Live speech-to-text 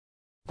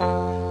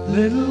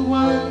Little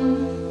one,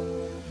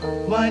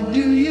 why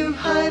do you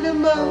hide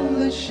among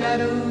the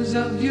shadows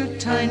of your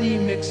tiny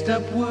mixed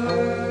up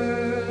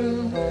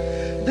world?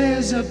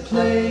 There's a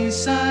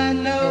place I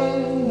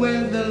know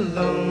where the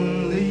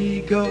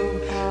lonely go,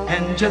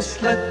 and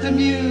just let the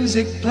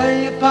music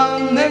play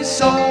upon their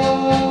soul.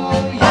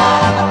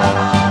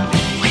 Yeah.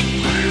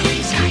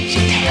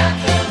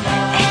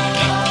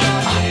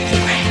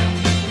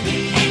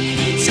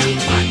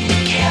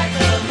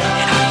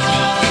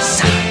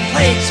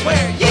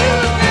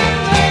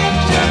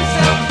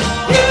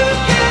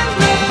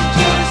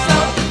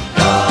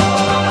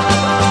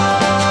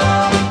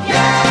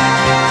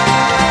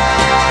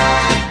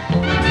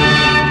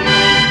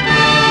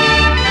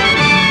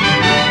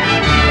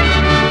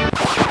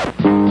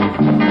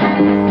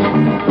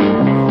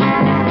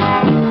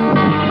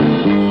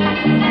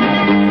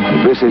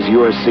 This is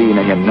your scene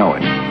and you know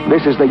it.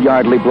 This is the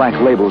Yardley Black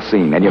Label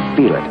scene and you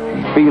feel it.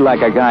 Feel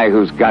like a guy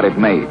who's got it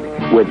made.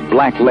 With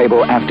Black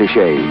Label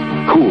Aftershave.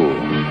 Cool,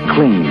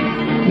 clean,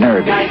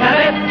 nervy. Some guys have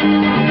it.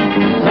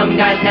 Some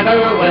guys never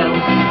will.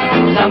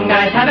 Some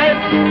guys have it.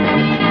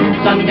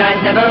 Some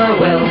guys never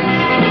will.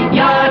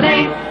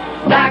 Yardley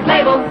Black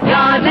Label.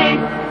 Yardley.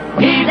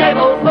 He's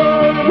able.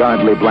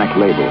 Yardley Black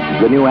Label.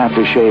 The new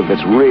aftershave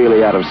that's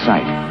really out of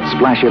sight.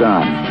 Splash it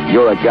on.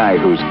 You're a guy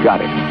who's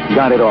got it.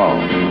 Got it all.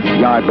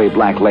 Yardley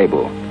Black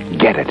Label.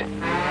 Get it.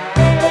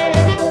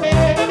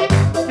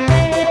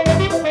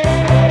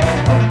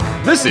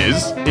 This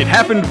is It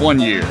Happened One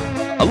Year.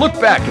 A look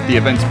back at the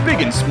events big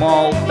and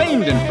small,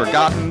 famed and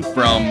forgotten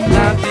from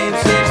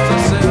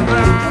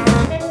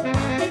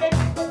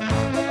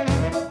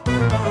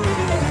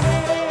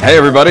 1967. Hey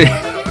everybody.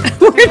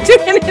 We're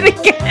doing it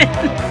again.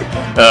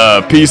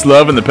 Peace,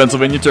 love, and the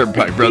Pennsylvania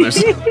Turnpike Brothers.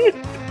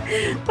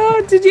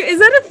 Oh, is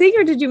that a thing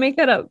or did you make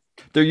that up?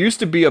 There used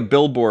to be a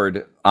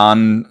billboard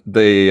on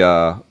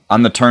the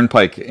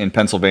turnpike in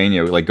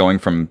Pennsylvania, like going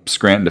from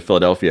Scranton to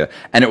Philadelphia,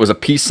 and it was a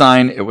peace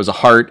sign, it was a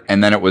heart,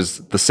 and then it was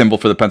the symbol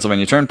for the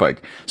Pennsylvania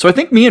Turnpike. So I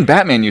think me and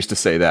Batman used to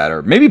say that,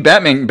 or maybe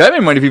Batman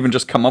might have even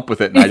just come up with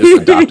it, and I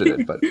just adopted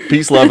it. But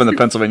peace, love, and the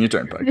Pennsylvania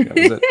Turnpike. That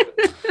was it.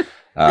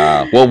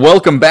 Well,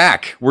 welcome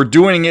back. We're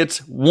doing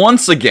it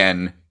once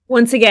again.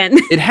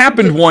 It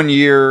happened one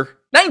year,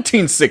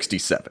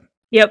 1967.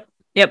 Yep.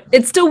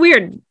 It's still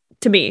weird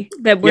to me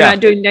that we're not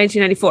doing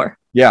 1994.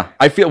 Yeah,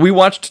 I feel we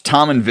watched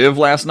Tom and Viv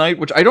last night,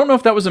 which I don't know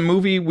if that was a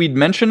movie we'd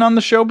mentioned on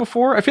the show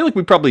before. I feel like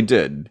we probably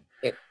did.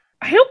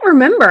 I don't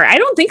remember. I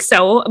don't think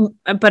so,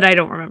 but I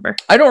don't remember.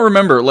 I don't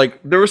remember. Like,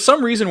 there was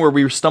some reason where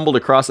we stumbled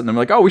across it and I'm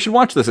like, oh, we should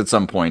watch this at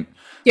some point.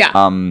 Yeah.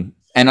 And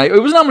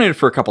it was nominated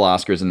for a couple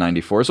Oscars in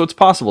 '94, so it's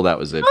possible that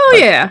was it. Oh,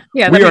 yeah.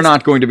 We are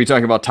not going to be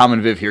talking about Tom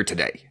and Viv here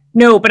today.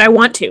 No, but I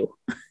want to.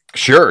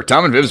 Sure,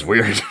 Tom and Viv's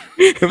weird.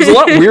 It was a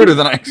lot weirder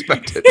than I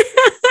expected.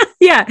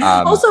 Yeah.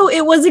 Also,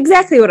 it was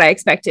exactly what I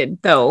expected,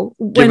 though.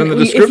 Given the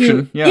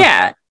description.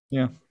 Yeah.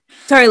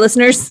 Sorry,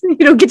 listeners. You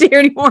don't get to hear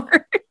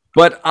anymore.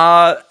 But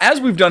as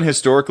we've done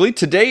historically,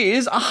 today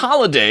is a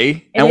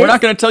holiday, and we're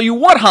not going to tell you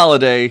what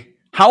holiday.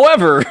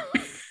 However,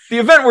 the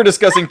event we're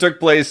discussing took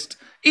place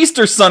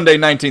Easter Sunday,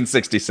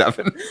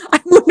 1967.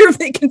 I wonder if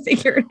they can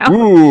figure it out.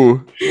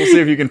 Ooh, we'll see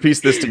if you can piece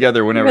this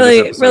together whenever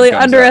this episode really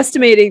comes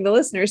underestimating the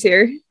listeners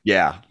here.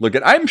 Yeah,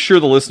 I'm sure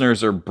the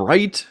listeners are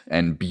bright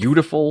and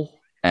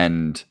beautiful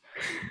and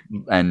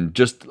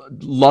just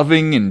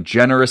loving and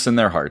generous in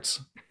their hearts.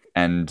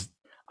 And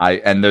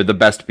they're the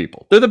best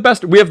people. They're the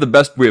best. We have the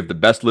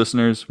best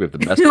listeners. We have the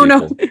best people.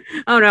 No.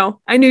 Oh no.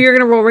 I knew you were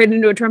going to roll right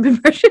into a Trump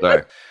impression.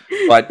 Sorry.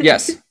 But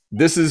yes,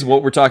 this is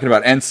what we're talking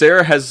about. And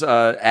Sarah has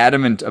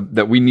adamant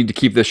that we need to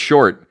keep this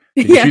short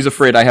because she's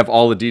afraid I have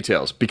all the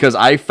details, because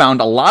I found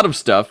a lot of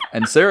stuff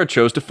and Sarah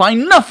chose to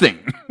find nothing.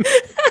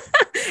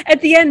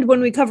 At the end,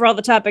 when we cover all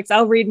the topics,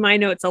 I'll read my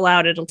notes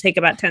aloud. It'll take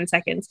about 10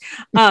 seconds.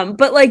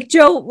 But like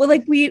Joe,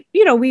 like we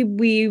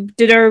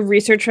did our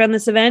research on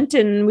this event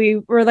and we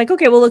were like,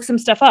 okay, we'll look some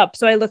stuff up.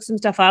 So I looked some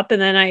stuff up and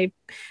then I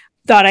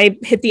thought I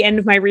hit the end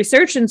of my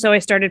research. And so I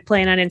started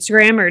playing on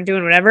Instagram or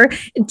doing whatever.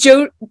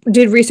 Joe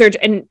did research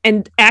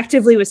and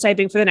actively was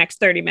typing for the next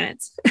 30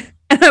 minutes.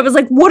 And I was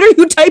like, what are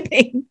you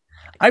typing?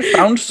 I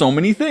found so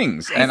many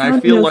things. And I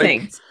feel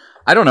like,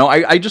 I don't know.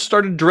 I just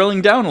started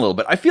drilling down a little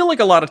bit. I feel like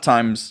a lot of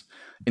times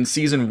in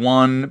season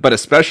one, but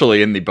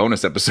especially in the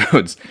bonus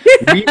episodes,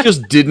 we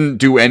just didn't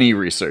do any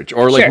research,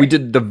 or like we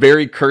did the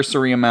very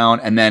cursory amount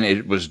and then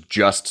it was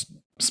just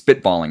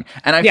spitballing.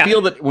 And I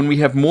feel that when we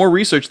have more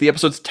research, the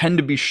episodes tend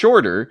to be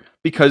shorter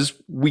because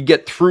we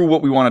get through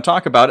what we want to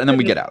talk about and then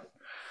we get out.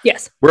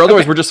 Yes. Where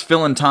otherwise we're just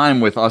filling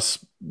time with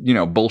us,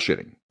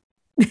 bullshitting.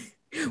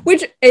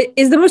 Which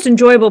is the most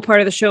enjoyable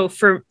part of the show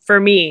for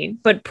me,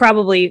 but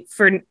probably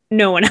for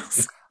no one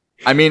else.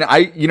 I mean,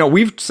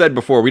 we've said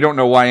before, we don't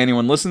know why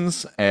anyone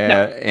listens.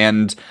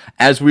 And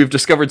as we've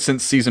discovered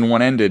since season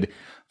one ended,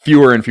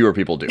 fewer and fewer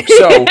people do.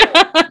 So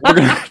we're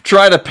going to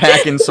try to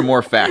pack in some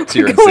more facts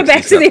here. Going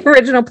back to the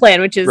original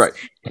plan, which is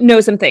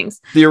know some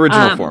things. The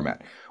original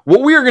format.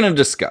 What we are going to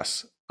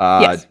discuss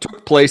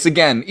took place,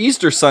 again,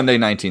 Easter Sunday,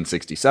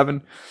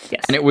 1967.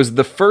 Yes. And it was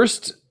the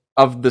first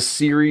of the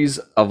series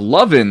of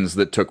love-ins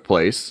that took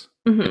place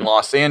in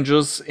Los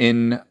Angeles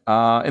in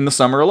the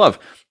Summer of Love.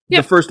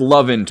 The first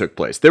love-in took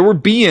place. There were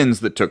be-ins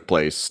that took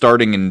place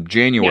starting in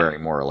January,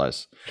 more or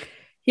less.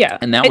 Yeah.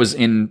 And that was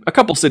in a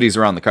couple cities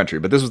around the country,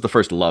 but this was the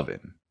first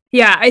love-in.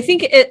 Yeah, I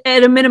think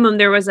at a minimum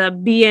there was a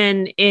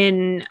be-in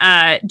in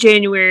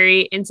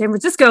January in San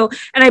Francisco,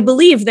 and I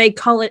believe they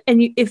call it.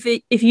 And if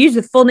you use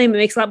the full name, it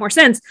makes a lot more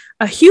sense.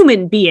 A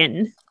human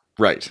be-in.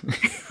 Right,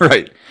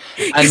 right.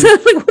 And so I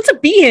was like, "What's a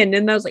be-in?"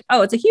 And I was like,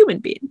 "Oh, it's a human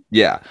be-in."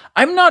 Yeah,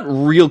 I'm not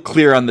real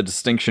clear on the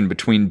distinction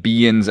between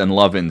be-ins and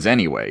love-ins.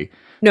 Anyway,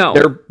 no,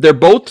 they're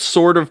both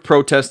sort of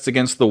protests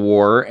against the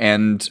war,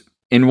 and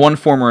in one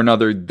form or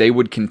another, they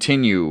would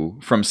continue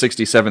from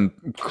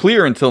 1967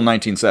 clear until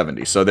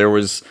 1970. So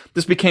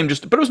this became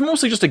but it was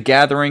mostly just a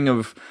gathering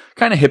of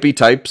kind of hippie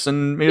types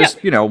and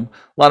just, a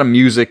lot of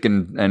music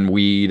and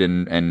weed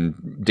and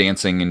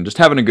dancing and just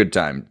having a good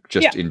time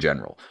in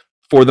general,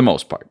 for the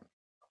most part.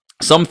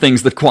 Some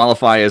things that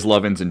qualify as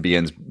love-ins and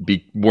be-ins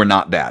were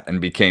not that and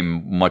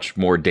became much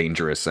more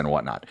dangerous and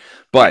whatnot.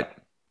 But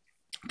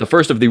the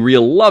first of the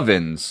real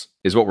love-ins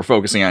is what we're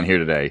focusing on here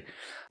today.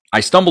 I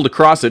stumbled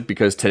across it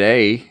because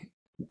today,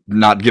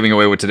 not giving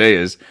away what today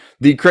is,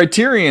 the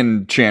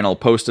Criterion channel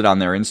posted on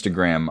their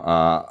Instagram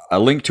a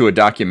link to a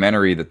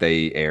documentary that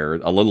they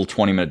aired, a little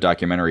 20-minute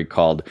documentary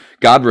called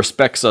God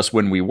Respects Us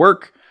When We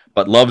Work,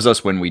 But Loves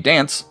Us When We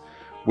Dance,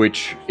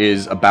 which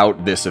is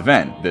about this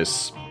event,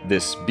 this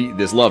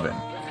love-in.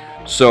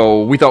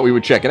 So we thought we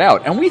would check it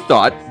out, and we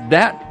thought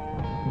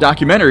that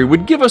documentary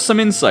would give us some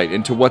insight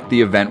into what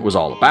the event was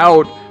all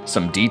about,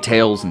 some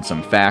details and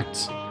some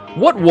facts.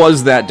 What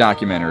was that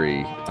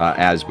documentary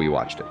as we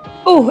watched it?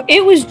 Oh,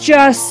 it was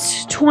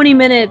just 20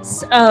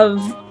 minutes of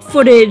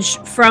footage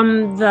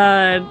from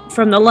the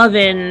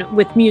love-in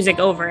with music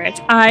over it.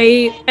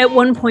 I at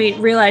one point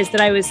realized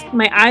that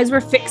my eyes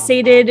were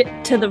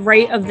fixated to the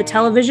right of the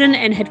television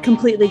and had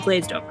completely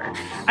glazed over.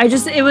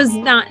 It was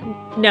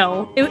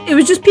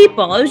just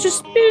people. It was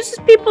just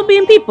people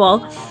being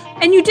people.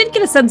 And you did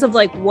get a sense of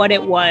like what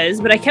it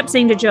was, but I kept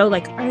saying to Joe,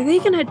 like, are they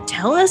going to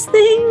tell us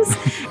things?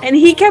 And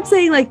he kept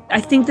saying, like, I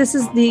think this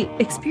is the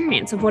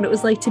experience of what it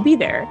was like to be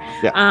there.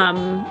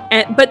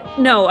 Yeah. But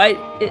no,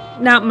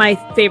 not my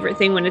favorite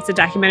thing when it's a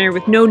documentary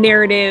with no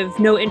narrative,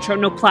 no intro,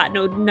 no plot,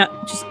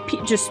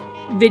 just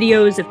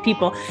videos of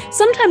people.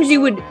 Sometimes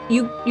you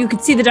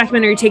could see the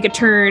documentary take a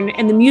turn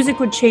and the music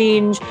would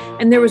change.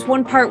 And there was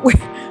one part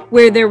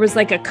where there was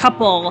like a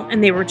couple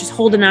and they were just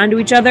holding on to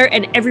each other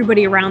and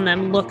everybody around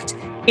them looked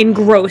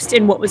engrossed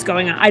in what was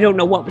going on. I don't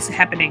know what was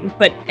happening,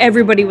 but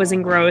everybody was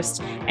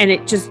engrossed, and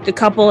it just the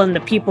couple and the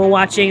people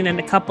watching, and then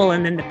the couple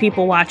and then the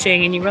people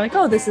watching, and you were like,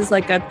 oh, this is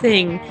like a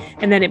thing,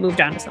 and then it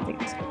moved on to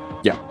something else.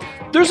 Yeah,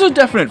 there's a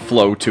definite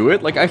flow to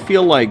it. Like I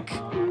feel like,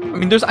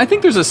 I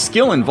think there's a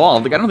skill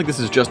involved. Like I don't think this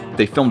is just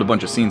they filmed a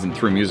bunch of scenes and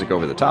threw music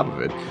over the top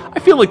of it. I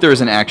feel like there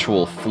is an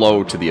actual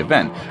flow to the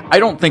event. I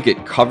don't think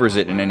it covers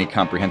it in any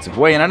comprehensive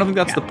way, and I don't think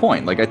that's the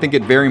point. Like I think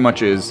it very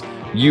much is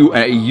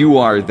you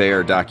are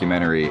there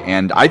documentary,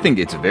 and I think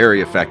it's very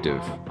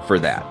effective for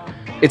that.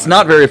 It's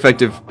not very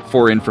effective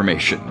for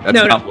information.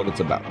 That's not what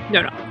it's about.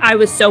 No, I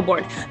was so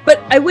bored.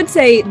 But I would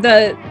say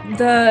I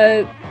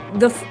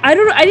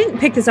don't know. I didn't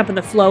pick this up in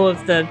the flow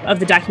of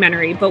the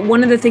documentary, but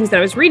one of the things that I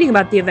was reading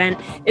about the event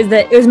is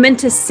that it was meant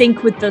to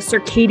sync with the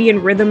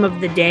circadian rhythm of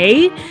the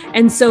day,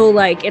 and so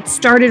like it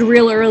started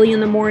real early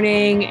in the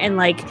morning, and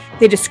like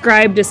they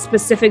described a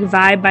specific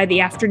vibe by the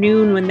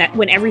afternoon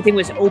when everything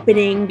was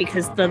opening,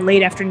 because the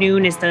late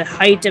afternoon is the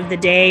height of the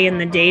day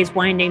and the day's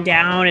winding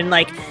down, and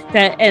like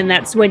that, and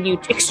that's when you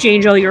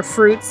exchange all your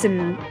fruits,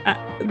 and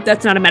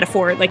that's not a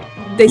metaphor. Like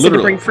they said to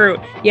bring fruit,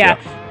 yeah.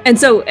 And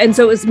so it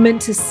was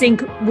meant to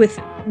sync with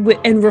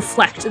and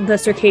reflect the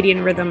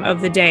circadian rhythm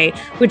of the day,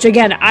 which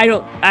again, I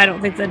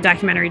don't think the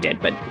documentary did,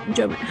 but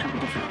Joe might have a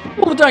different.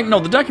 Well,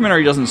 the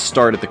documentary doesn't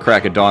start at the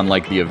crack of dawn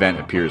like the event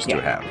appears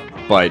to have.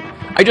 But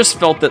I just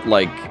felt that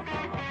like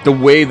the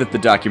way that the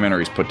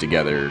documentary is put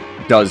together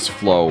does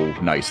flow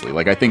nicely.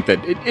 Like I think that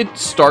it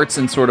starts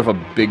in sort of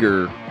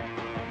bigger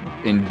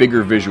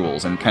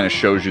visuals and kind of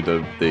shows you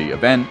the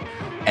event.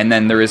 And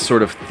then there is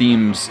sort of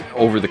themes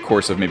over the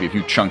course of maybe if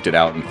you chunked it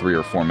out in 3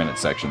 or 4 minute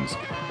sections,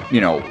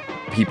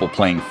 people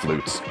playing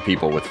flutes,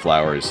 people with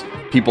flowers,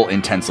 people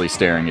intensely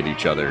staring at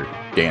each other,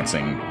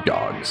 dancing,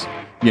 dogs,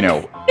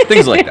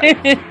 things like that.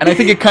 And I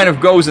think it kind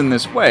of goes in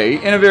this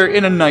way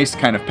in a nice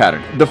kind of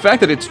pattern. The fact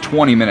that it's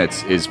 20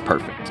 minutes is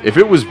perfect. If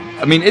it was,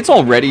 it's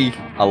already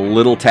a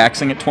little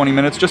taxing at 20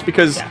 minutes just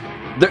because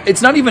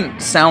it's not even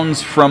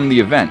sounds from the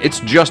event. It's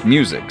just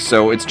music.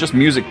 So it's just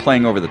music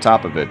playing over the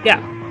top of it.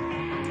 Yeah.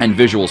 And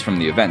visuals from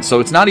the event. So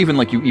it's not even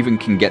like you even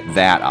can get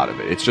that out of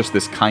it. It's just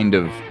this kind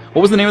of,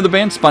 what was the name of the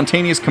band?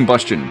 Spontaneous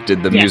Combustion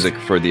did the music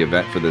for the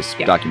event, for this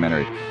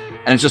documentary.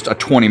 And it's just a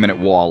 20-minute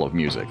wall of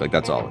music. Like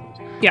that's all it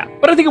is. Yeah.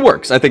 But I think it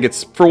works. I think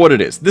it's for what it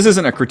is. This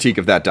isn't a critique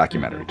of that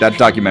documentary. That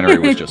documentary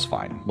was just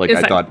fine. Like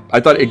I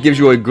thought it gives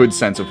you a good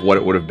sense of what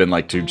it would have been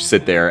like to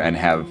sit there and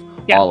have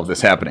all of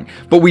this happening.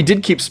 But we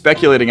did keep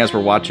speculating as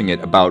we're watching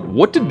it about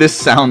what did this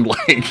sound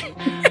like,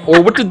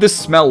 or what did this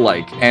smell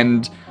like.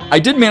 And I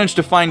did manage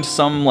to find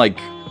some like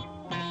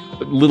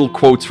little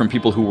quotes from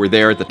people who were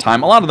there at the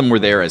time. A lot of them were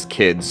there as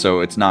kids,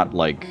 so it's not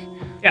like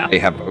they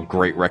have a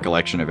great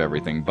recollection of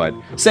everything. But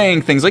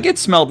saying things like it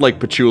smelled like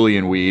patchouli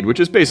and weed, which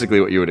is basically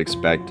what you would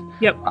expect.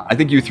 Yep. I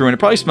think you threw in it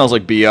probably smells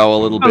like BO a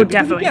little bit. Oh,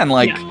 definitely. Again,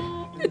 like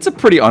it's a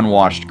pretty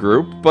unwashed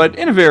group, but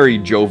in a very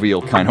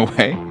jovial kind of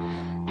way.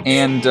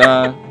 And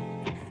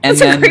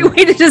that's a great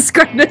way to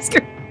describe this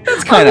group.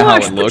 That's kind of how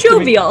it looked.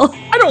 Jovial.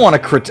 I don't want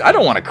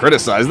to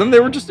criticize them. They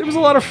were just, it was a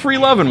lot of free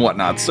love and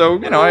whatnot.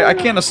 So I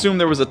can't assume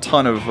there was a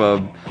ton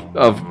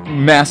of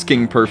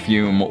masking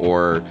perfume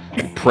or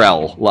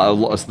Prel,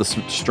 the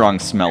strong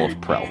smell of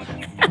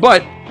Prel.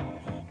 But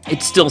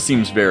it still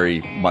seems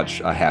very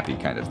much a happy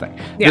kind of thing.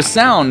 Yeah. The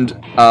sound,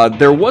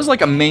 there was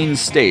like a main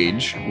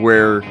stage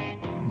where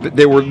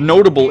there were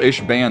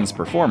notable-ish bands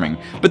performing,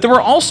 but there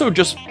were also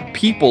just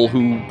people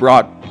who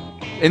brought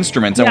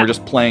instruments and were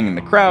just playing in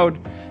the crowd,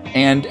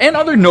 and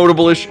other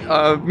notable-ish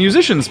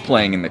musicians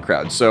playing in the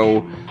crowd.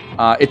 So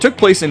it took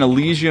place in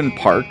Elysian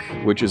Park,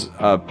 which is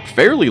a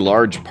fairly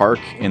large park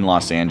in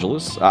Los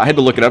Angeles. I had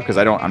to look it up because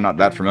I'm not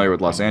that familiar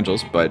with Los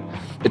Angeles, but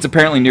it's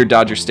apparently near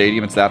Dodger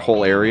Stadium. It's that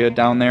whole area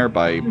down there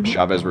by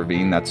Chavez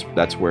Ravine.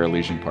 That's where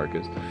Elysian Park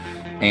is.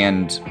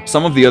 And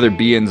some of the other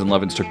Be-ins and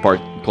Levins took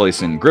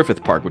place in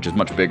Griffith Park, which is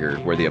much bigger,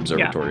 where the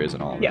observatory is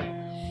and all of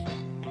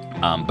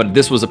that. But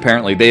this was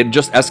apparently, they had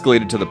just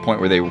escalated to the point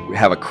where they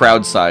have a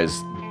crowd size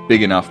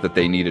big enough that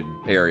they needed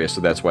area,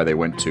 so that's why they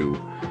went to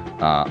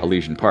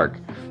Elysian Park.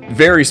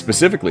 Very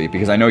specifically,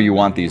 because I know you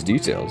want these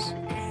details,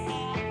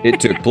 it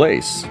took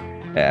place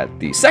at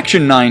the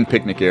Section 9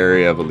 picnic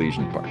area of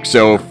Elysian Park.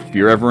 So if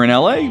you're ever in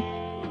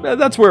LA,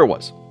 that's where it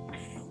was.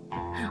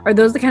 Are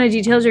those the kind of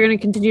details you're going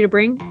to continue to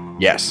bring?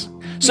 Yes.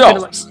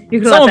 So,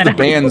 some of the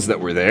bands that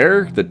were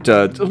there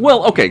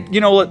that, you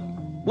know what?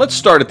 Let's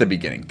start at the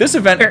beginning. This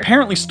event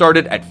apparently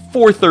started at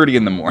 4:30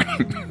 in the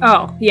morning.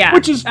 Oh, yeah.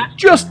 Which is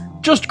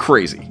just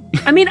crazy.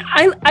 I mean,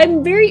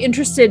 I'm very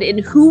interested in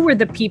who were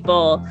the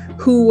people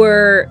who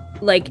were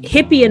like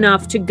hippie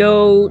enough to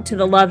go to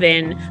the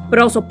Love-In, but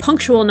also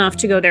punctual enough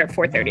to go there at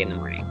 4:30 in the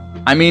morning.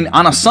 I mean,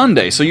 on a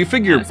Sunday, so you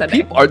figure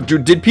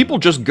did people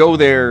just go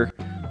there?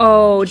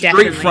 Oh, straight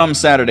definitely. From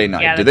Saturday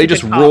night? Yeah, did they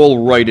just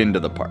roll right into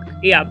the park?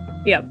 Yeah,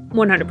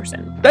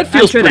 100%. That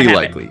feels pretty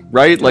likely,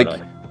 right? Totally.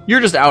 Like, you're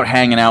just out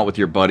hanging out with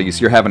your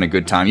buddies, you're having a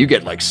good time, you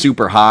get like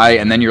super high,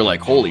 and then you're like,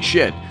 holy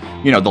shit,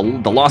 you know,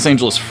 the Los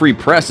Angeles Free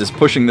Press is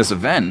pushing this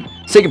event.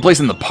 It's taking place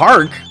in the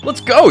park.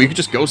 Let's go. You could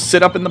just go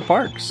sit up in the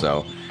park.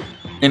 So,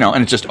 you know,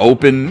 and it's just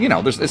open, you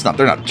know,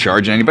 they're not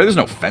charging anybody, there's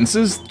no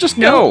fences. Just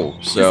go.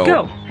 So just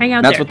go. Hang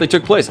out that's there. what they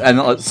took place.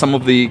 And some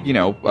of the, you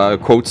know,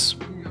 quotes,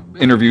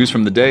 interviews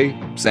from the day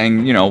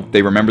saying, you know,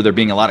 they remember there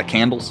being a lot of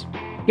candles.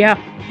 Yeah.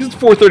 Because it's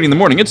 4:30 in the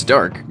morning, it's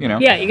dark, you know.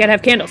 Yeah, you gotta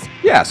have candles.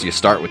 Yeah, so you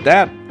start with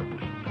that.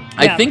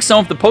 I think some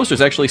of the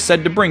posters actually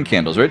said to bring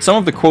candles, right? Some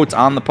of the quotes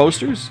on the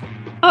posters.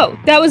 Oh,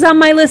 that was on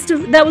my list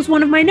that was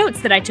one of my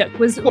notes that I took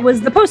was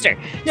the poster.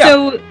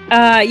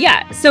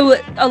 Yeah. So,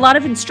 so a lot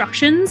of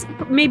instructions,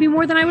 maybe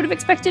more than I would have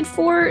expected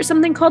for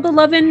something called the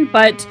Love-In,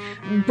 but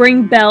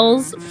bring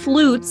bells,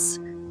 flutes,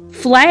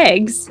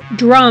 flags,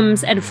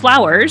 drums, and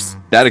flowers.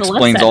 That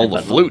explains all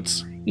the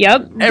flutes.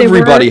 Yep.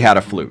 Everybody had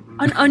a flute.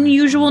 An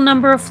unusual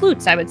number of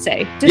flutes, I would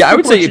say. Yeah, I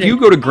would say if you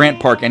go to Grant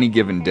Park any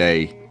given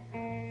day,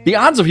 the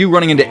odds of you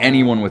running into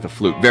anyone with a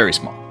flute, very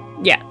small.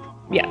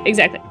 Yeah,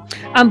 exactly.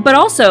 But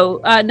also,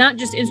 not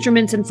just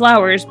instruments and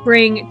flowers,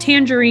 bring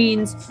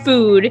tangerines,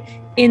 food,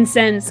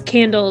 incense,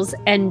 candles,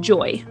 and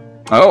joy.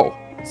 Oh.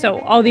 So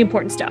all the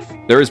important stuff.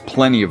 There is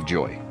plenty of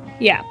joy.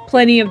 Yeah,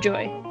 plenty of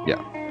joy.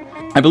 Yeah.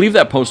 I believe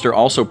that poster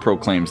also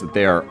proclaims that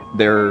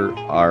there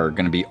are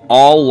going to be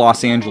all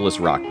Los Angeles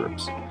rock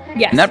groups.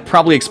 Yes. And that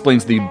probably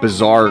explains the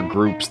bizarre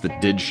groups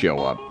that did show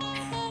up.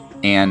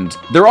 And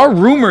there are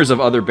rumors of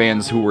other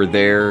bands who were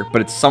there,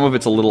 but some of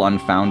it's a little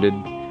unfounded.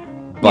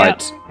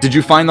 But did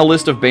you find the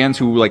list of bands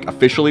who like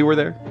officially were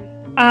there?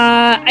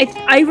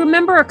 I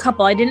remember a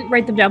couple. I didn't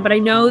write them down, but I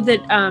know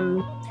that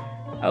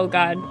oh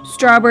god,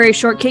 Strawberry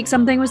Shortcake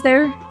something was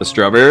there. The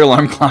Strawberry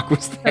Alarm Clock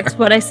was there. That's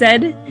what I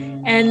said.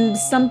 And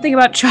something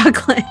about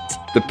chocolate.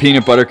 The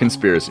Peanut Butter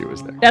Conspiracy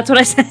was there. That's what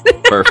I said.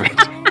 Perfect.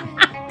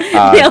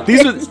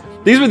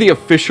 These were the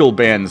official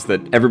bands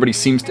that everybody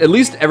seems to, at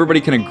least everybody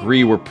can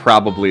agree were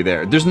probably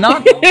there. There's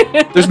not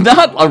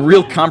a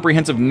real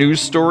comprehensive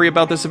news story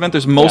about this event.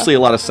 There's mostly a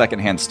lot of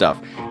secondhand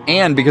stuff.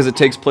 And because it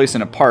takes place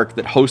in a park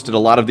that hosted a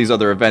lot of these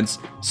other events,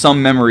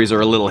 some memories are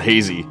a little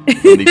hazy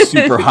from the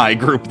super high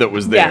group that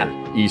was there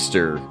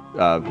Easter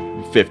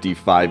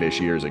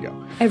 55-ish years ago.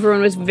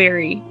 Everyone was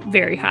very,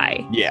 very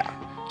high. Yeah.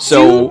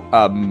 So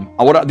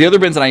the other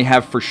bands that I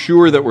have for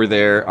sure that were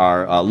there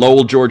are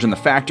Lowell George and the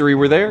Factory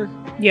were there.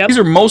 Yep. These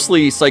are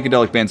mostly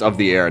psychedelic bands of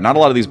the era. Not a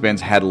lot of these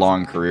bands had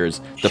long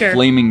careers. The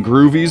Flaming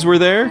Groovies were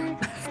there.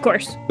 Of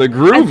course. The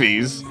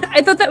Groovies?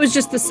 I thought that was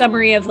just the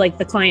summary of like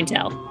the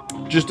clientele.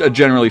 Just a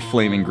generally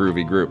flaming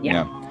groovy group.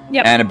 Yeah.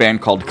 Yep. And a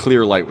band called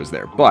Clear Light was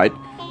there. But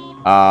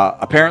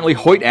Apparently,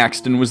 Hoyt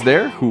Axton was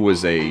there, who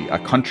was a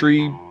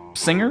country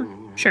singer.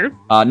 Sure.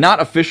 Not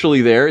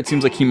officially there. It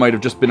seems like he might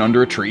have just been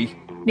under a tree.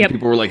 Yep.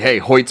 People were like, "Hey,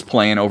 Hoyt's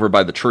playing over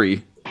by the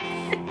tree."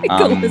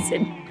 Go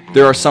listen.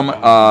 There are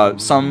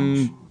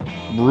some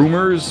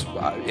rumors,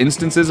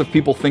 instances of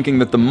people thinking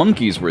that the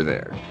Monkees were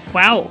there.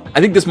 Wow.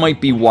 I think this might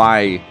be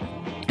why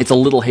it's a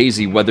little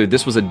hazy whether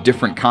this was a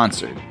different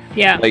concert.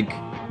 Yeah. Like,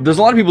 there's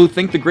a lot of people who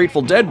think the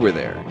Grateful Dead were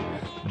there,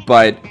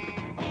 but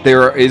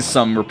there is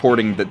some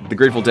reporting that the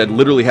Grateful Dead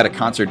literally had a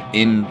concert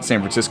in San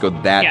Francisco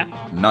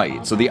that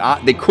night. So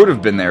they could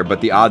have been there,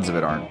 but the odds of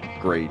it aren't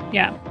great.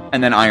 Yeah.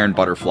 And then Iron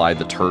Butterfly,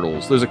 the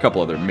Turtles. There's a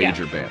couple other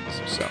major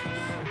bands. So.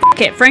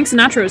 Okay, Frank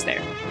Sinatra was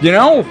there. You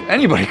know,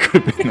 anybody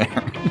could have been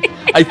there.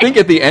 I think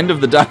at the end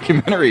of the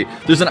documentary,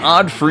 there's an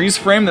odd freeze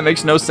frame that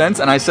makes no sense,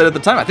 and I said at the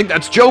time, I think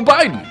that's Joe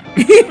Biden.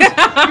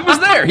 He was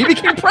there. He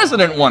became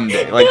president one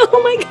day. Like,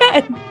 oh my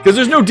god! Because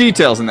there's no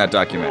details in that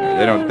documentary.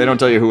 They don't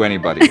tell you who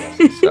anybody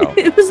is. So.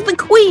 It was the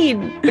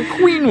Queen. The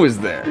Queen was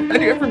there.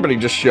 Everybody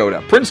just showed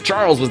up. Prince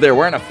Charles was there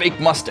wearing a fake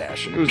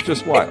mustache. It was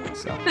just wild.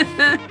 So.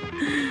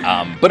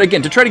 But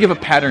again, to try to give a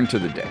pattern to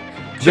the day,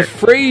 the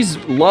phrase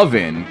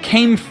 "love-in"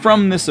 came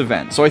from this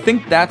event. So I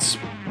think that's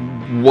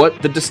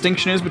what the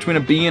distinction is between a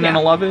be-in and a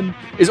love-in,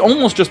 is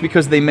almost just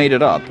because they made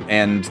it up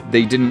and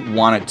they didn't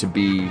want it to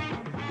be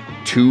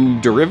too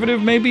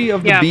derivative, maybe,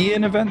 of the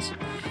be-in events.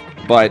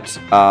 But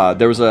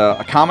there was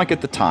a comic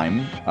at the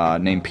time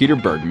named Peter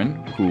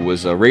Bergman, who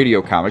was a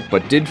radio comic,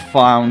 but did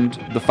found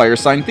the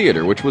Firesign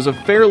Theater, which was a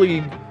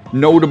fairly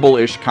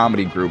notable-ish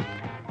comedy group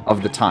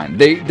of the time.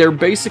 They're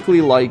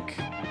basically like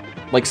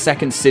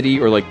Second City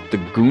or like the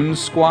Goon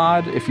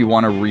Squad, if you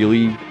want to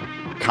really,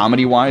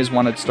 comedy-wise,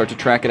 want to start to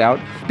track it out,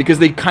 because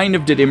they kind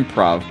of did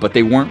improv, but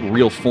they weren't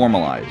real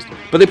formalized.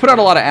 But they put out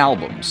a lot of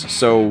albums,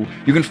 so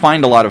you can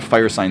find a lot of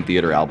Firesign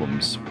Theater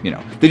albums. You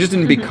know, they just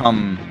didn't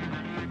become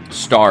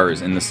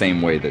stars in the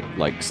same way that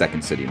like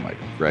Second City might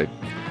have, right?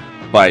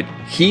 But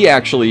he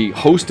actually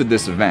hosted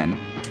this event,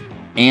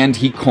 and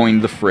he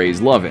coined the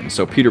phrase "love-in."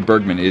 So Peter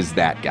Bergman is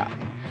that guy.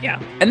 Yeah.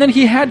 And then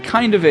he had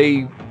kind of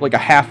a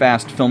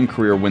half-assed film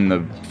career when the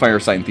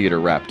Firesign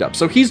Theater wrapped up.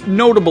 So he's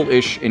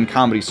notable-ish in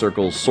comedy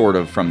circles, sort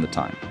of, from the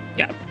time.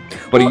 Yeah.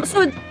 But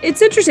so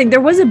it's interesting.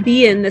 There was a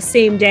be-in the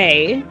same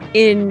day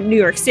in New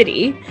York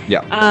City.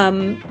 Yeah.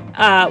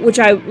 Which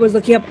I was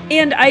looking up.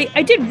 And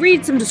I did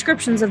read some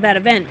descriptions of that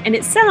event, and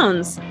it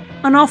sounds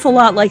an awful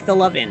lot like the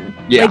Love-In.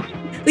 Yeah.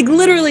 Like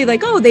literally,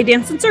 like, oh, they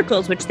danced in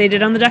circles, which they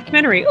did on the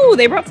documentary. Oh,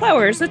 they brought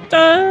flowers.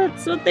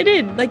 That's what they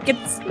did. Like,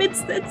 it's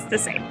the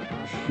same.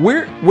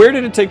 Where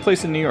did it take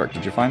place in New York?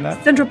 Did you find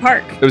that? Central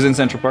Park. It was in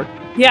Central Park?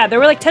 Yeah, there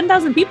were like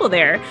 10,000 people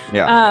there.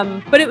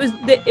 Yeah. But it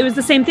was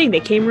the same thing. They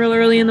came real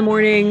early in the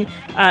morning.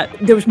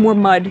 There was more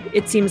mud,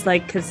 it seems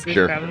like, because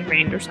it probably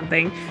rained or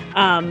something.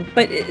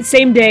 But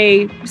same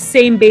day,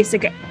 same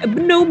basic.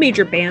 No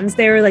major bands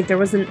there. Like there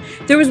was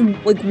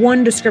like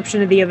one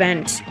description of the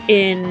event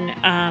in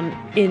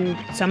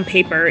some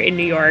paper in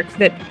New York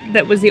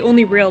that was the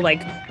only real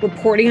like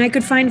reporting I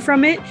could find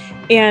from it.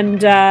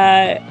 And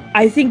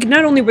I think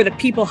not only were the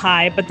people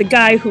high, but the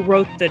guy who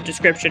wrote the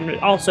description was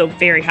also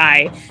very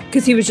high,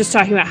 because he was just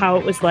talking about how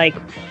it was like,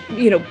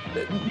 you know,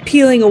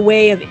 peeling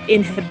away of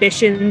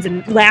inhibitions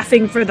and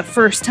laughing for the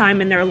first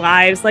time in their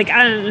lives. Like,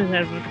 I don't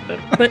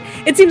know, but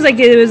it seems like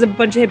it was a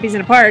bunch of hippies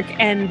in a park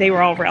and they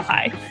were all real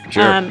high.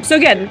 Sure. So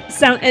again,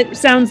 it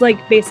sounds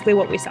like basically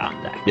what we saw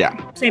in that.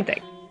 Yeah. Same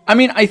thing. I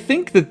mean, I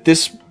think that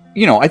this,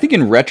 you know, I think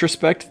in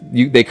retrospect,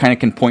 they kind of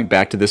can point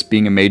back to this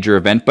being a major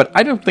event, but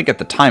I don't think at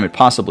the time it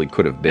possibly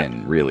could have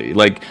been, really.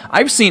 Like,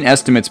 I've seen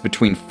estimates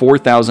between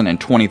 4,000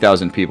 and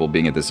 20,000 people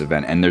being at this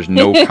event, and there's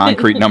no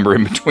concrete number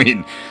in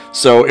between.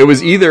 So it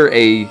was either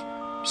a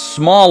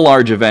small,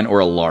 large event or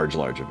a large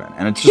event,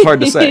 and it's just hard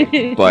to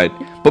say. But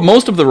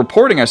most of the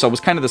reporting I saw was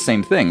kind of the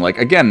same thing. Like,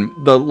 again,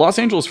 the Los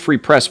Angeles Free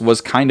Press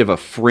was kind of a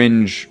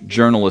fringe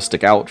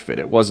journalistic outfit.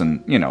 It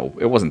wasn't, you know,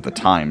 it wasn't the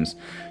Times.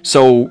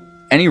 So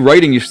any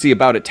writing you see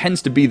about it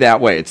tends to be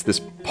that way. It's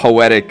this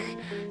poetic,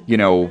 you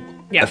know,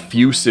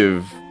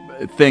 effusive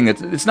thing.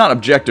 It's not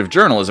objective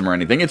journalism or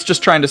anything. It's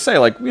just trying to say,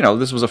 like, you know,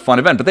 this was a fun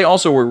event. But they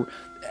also were,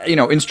 you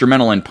know,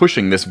 instrumental in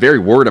pushing this very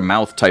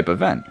word-of-mouth type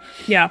event.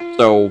 Yeah.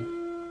 So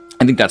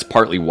I think that's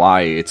partly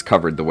why it's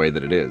covered the way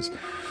that it is.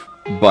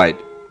 But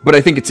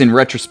I think it's in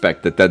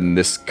retrospect that then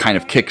this kind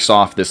of kicks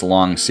off this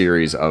long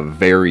series of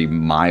very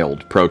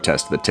mild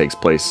protest that takes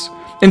place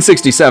in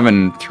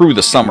 67 through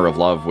the Summer of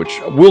Love, which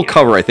we'll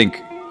cover, I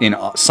think, in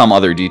some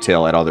other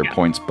detail at other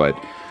points, but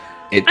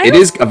it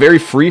is a very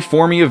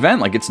free-formy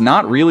event. Like, it's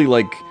not really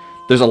like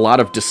there's a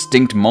lot of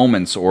distinct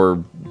moments or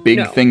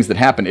big things that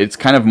happen. It's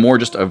kind of more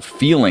just a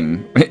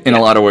feeling in a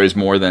lot of ways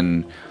more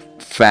than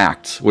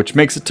fact, which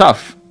makes it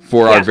tough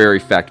for our very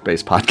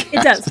fact-based podcast.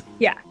 It does,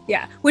 yeah.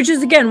 Which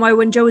is, again, why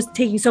when Joe was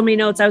taking so many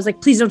notes, I was like,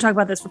 please don't talk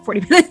about this for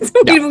 40 minutes.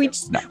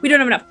 We don't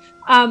have enough.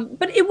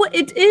 But it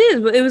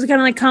was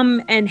kind of like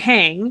come and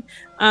hang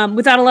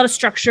without a lot of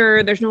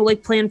structure. There's no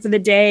like plan for the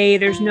day.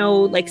 There's no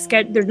like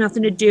sketch. There's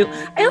nothing to do.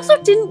 I also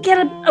didn't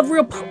get a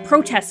real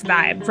protest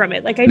vibe from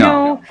it. Like I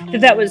know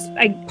that was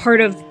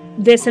part of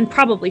this and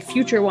probably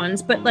future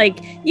ones, but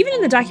like even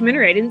in the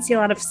documentary, I didn't see a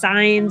lot of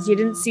signs. You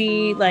didn't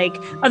see, like,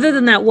 other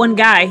than that one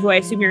guy who I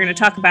assume you're going to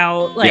talk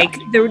about, like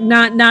there were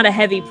not a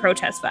heavy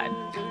protest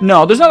vibe.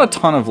 No, there's not a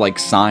ton of like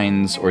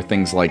signs or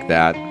things like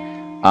that.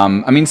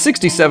 I mean,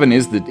 67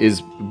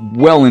 is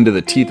well into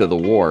the teeth of the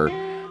war,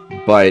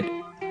 but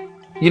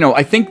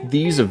I think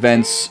these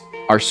events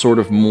are sort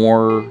of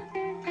more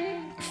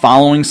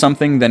following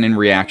something than in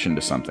reaction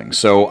to something.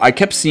 So I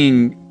kept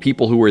seeing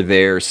people who were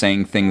there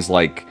saying things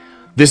like,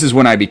 this is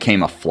when I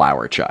became a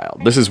flower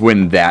child. This is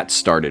when that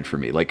started for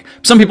me. Like,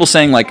 some people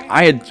saying, like,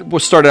 I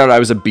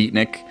was a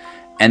beatnik,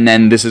 and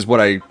then this is what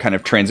I kind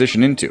of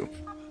transitioned into.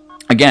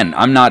 Again,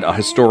 I'm not a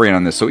historian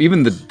on this, so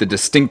even the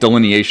distinct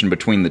delineation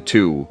between the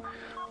two,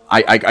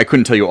 I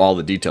couldn't tell you all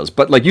the details.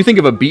 But, like, you think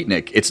of a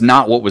beatnik, it's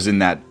not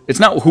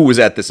who was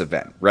at this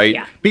event, right?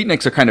 Yeah.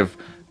 Beatniks are kind of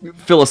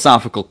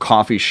philosophical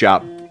coffee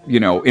shop,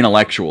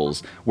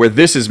 intellectuals, where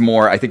this is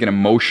more, I think, an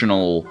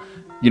emotional,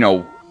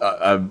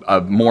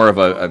 more of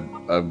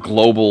a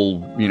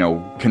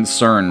global,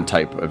 concern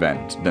type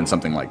event than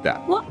something like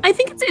that. Well, I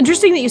think it's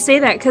interesting that you say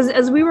that, because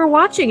as we were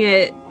watching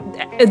it,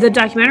 the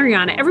documentary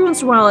on it, every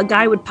once in a while a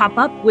guy would pop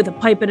up with a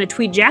pipe and a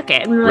tweed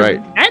jacket, and we were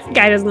like, that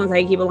guy doesn't look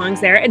like he belongs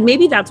there. And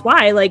maybe that's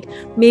why, like,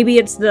 maybe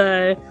it's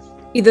either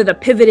the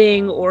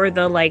pivoting or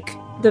the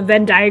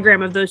Venn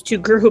diagram of those two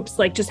groups,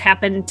 like, just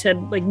happened to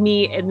like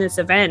meet in this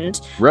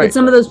event. Right. And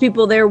some of those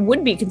people there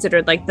would be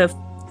considered like the,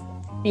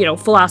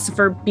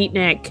 philosopher,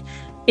 beatnik,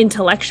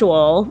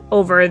 intellectual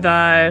over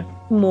the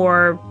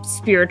more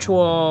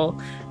spiritual,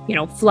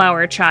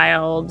 flower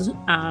child,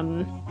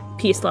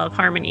 peace, love,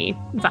 harmony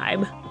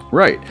vibe.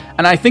 Right.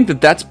 And I think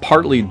that that's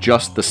partly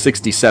just the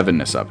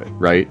 67-ness of it,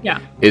 right? Yeah.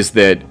 Is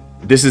that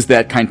this is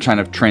that kind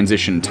of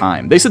transition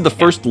time. They said the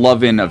first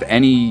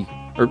the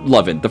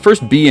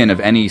first be-in of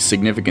any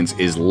significance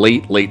is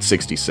late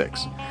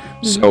 66.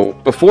 Mm-hmm. So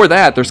before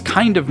that, there's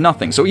kind of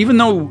nothing. So even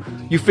though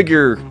you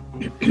figure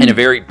in a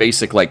very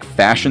basic, like,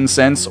 fashion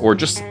sense or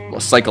just a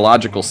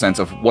psychological sense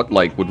of what,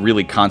 like, would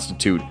really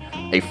constitute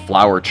a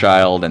flower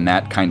child and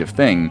that kind of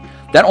thing,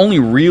 that only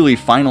really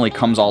finally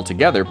comes all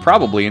together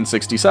probably in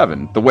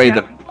 67, the way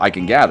that I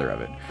can gather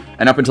of it.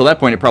 And up until that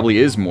point, it probably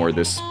is more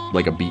this,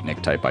 like, a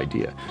beatnik type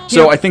idea.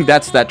 So I think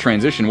that's that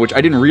transition, which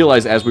I didn't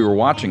realize as we were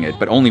watching it,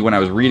 but only when I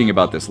was reading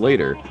about this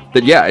later,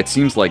 that, it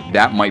seems like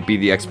that might be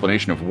the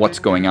explanation of what's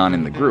going on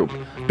in the group.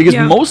 Because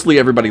mostly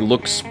everybody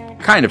looks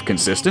kind of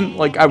consistent.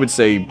 Like, I would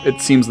say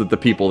it seems that the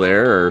people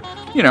there are,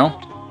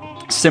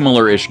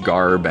 similar-ish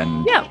garb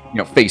and,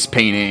 face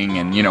painting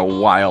and,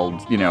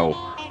 wild,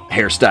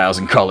 hairstyles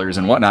and colors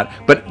and whatnot.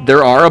 But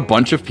there are a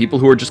bunch of people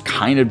who are just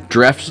kind of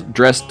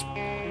dressed,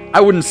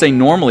 I wouldn't say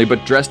normally,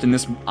 but dressed in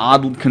this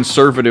odd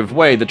conservative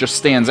way that just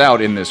stands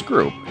out in this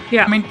group.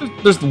 Yeah. I mean,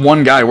 there's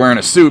one guy wearing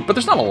a suit, but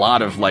there's not a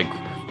lot of, like,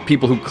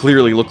 people who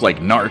clearly look like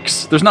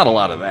narcs. There's not a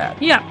lot of that.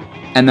 Yeah.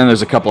 And then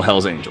there's a couple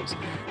Hells Angels.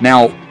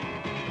 Now,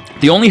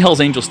 the only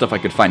Hells Angel stuff I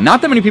could find,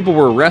 not that many people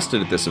were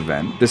arrested at this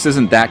event. This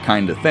isn't that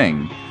kind of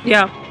thing.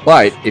 Yeah.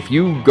 But if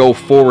you go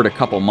forward a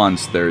couple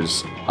months,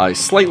 there's a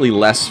slightly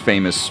less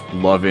famous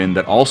Love-In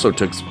that also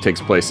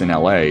takes place in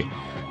LA,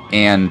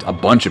 and a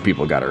bunch of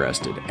people got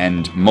arrested.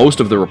 And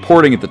most of the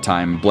reporting at the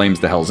time blames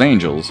the Hells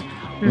Angels.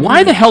 Mm-hmm.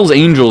 Why the Hells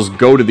Angels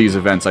go to these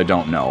events, I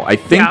don't know. I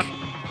think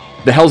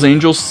the Hells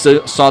Angels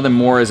saw them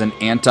more as an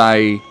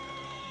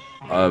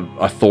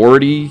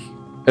anti-authority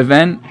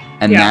event,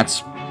 and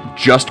that's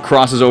just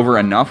crosses over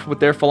enough with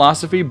their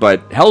philosophy,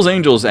 but Hells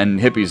Angels and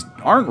hippies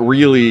aren't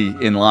really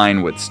in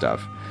line with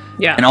stuff.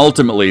 Yeah. And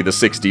ultimately, the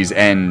 60s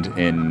end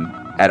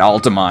at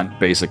Altamont,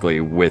 basically,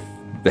 with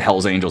the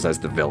Hells Angels as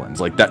the villains.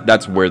 Like,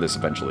 that's where this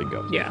eventually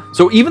goes. Yeah.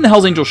 So even the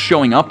Hells Angels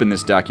showing up in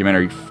this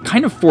documentary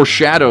kind of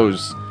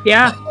foreshadows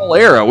the whole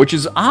era, which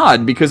is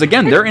odd, because,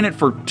 again, they're in it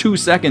for 2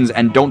 seconds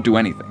and don't do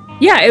anything.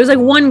 Yeah, it was like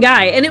one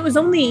guy, and it was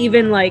only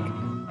even, like,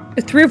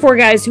 3 or 4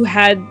 guys who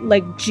had,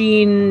 like,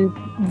 jean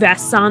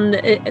vests on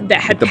that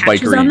had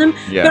patches on them.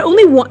 Yeah. But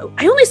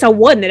I only saw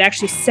one that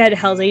actually said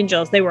Hells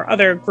Angels. They were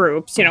other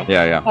groups,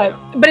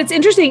 but it's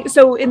interesting.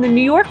 So in the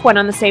New York one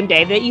on the same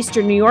day, the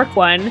Eastern New York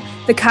one,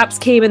 the cops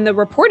came and the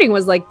reporting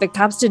was like the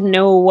cops didn't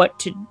know what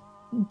to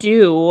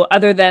do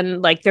other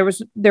than, like, there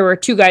were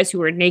 2 guys who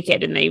were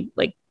naked and they,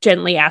 like,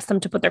 gently asked them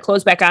to put their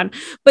clothes back on.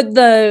 But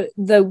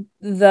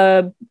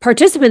the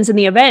participants in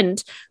the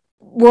event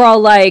were all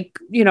like,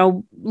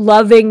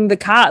 loving the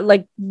cop,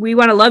 like, we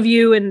want to love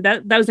you, and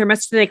that was their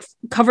message. They, like,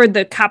 covered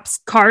the cops'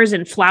 cars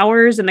in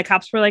flowers, and the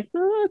cops were like,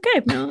 oh,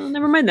 okay, no,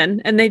 never mind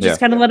then, and they just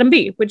kind of let them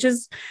be, which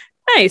is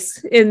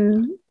nice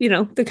in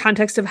the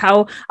context of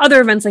how other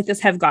events like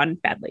this have gone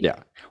badly. Yeah,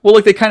 well,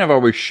 like, they kind of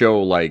always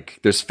show, like,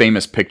 there's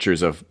famous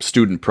pictures of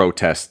student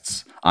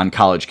protests on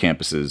college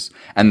campuses,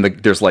 and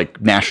there's,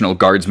 like, National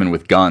Guardsmen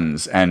with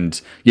guns,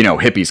 and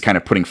hippies kind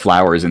of putting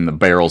flowers in the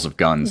barrels of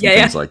guns and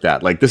things like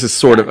that. Like, this is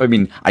sort of, I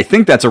mean, I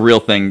think that's a real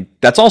thing.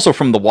 That's also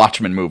from the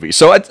Watchmen movie,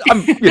 so I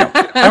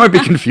might be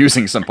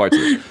confusing some parts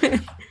of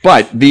it.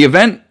 But the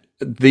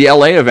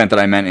LA event that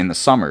I meant in the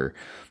summer,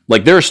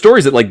 like, there are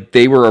stories that, like,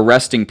 they were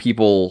arresting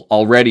people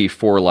already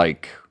for,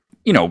 like,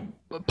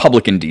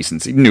 public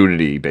indecency,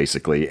 nudity,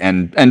 basically,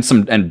 and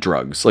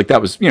drugs. Like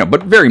that was,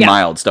 but very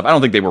mild stuff. I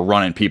don't think they were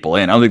running people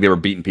in. I don't think they were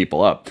beating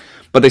people up.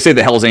 But they say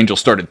the Hells Angels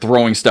started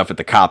throwing stuff at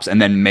the cops,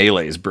 and then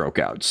melees broke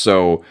out.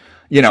 So,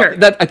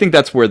 that I think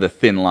that's where the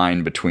thin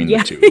line between the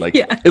two. Like,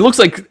 it looks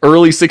like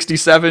early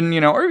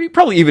 '67, or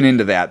probably even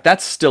into that.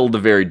 That's still the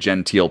very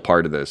genteel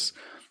part of this.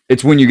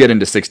 It's when you get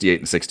into '68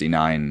 and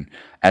 '69,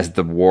 as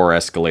the war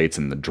escalates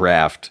in the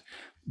draft,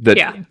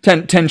 that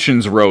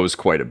tensions rose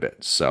quite a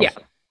bit. So,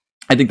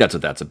 I think that's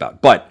what that's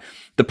about. But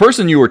the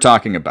person you were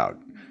talking about,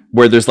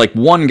 where there's like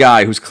one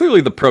guy who's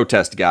clearly the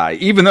protest guy,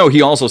 even though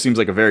he also seems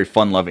like a very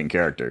fun-loving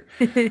character,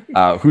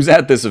 who's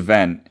at this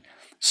event.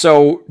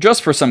 So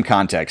just for some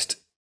context,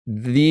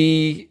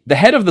 the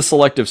head of the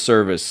Selective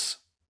Service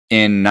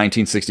in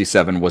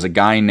 1967 was a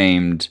guy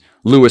named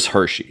Louis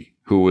Hershey,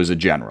 who was a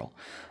general.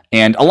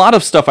 And a lot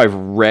of stuff I've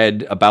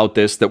read about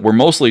this that we're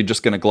mostly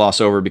just going to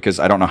gloss over because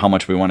I don't know how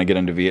much we want to get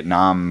into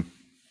Vietnam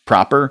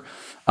proper,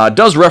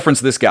 does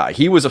reference this guy.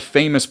 He was a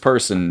famous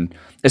person,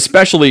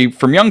 especially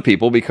from young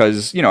people,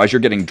 because, as you're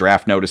getting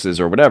draft notices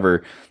or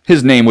whatever,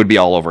 his name would be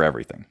all over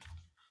everything.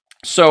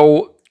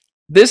 So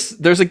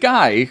there's a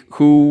guy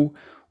who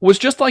was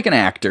just like an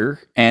actor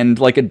and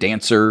like a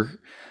dancer,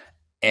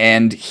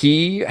 and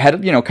he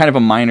had, kind of a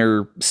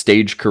minor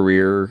stage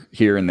career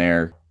here and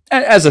there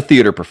as a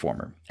theater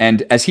performer.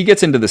 And as he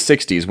gets into the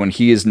 60s, when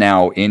he is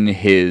now in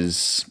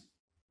his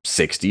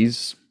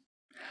 60s,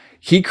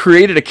 he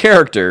created a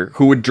character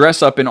who would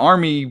dress up in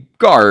army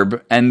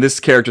garb, and this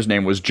character's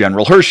name was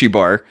General Hershey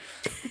Bar,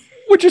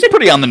 which is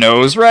pretty on the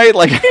nose, right?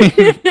 Like,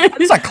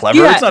 it's not clever.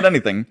 Yeah. It's not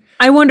anything.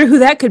 I wonder who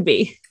that could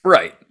be.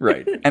 Right.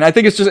 And I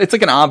think it's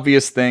like an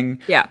obvious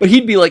thing. Yeah. But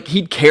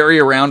he'd carry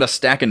around a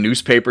stack of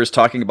newspapers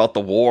talking about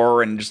the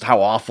war and just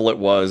how awful it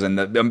was and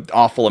the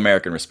awful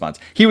American response.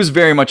 He was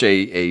very much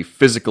a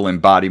physical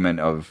embodiment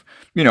of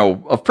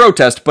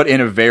protest, but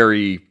in a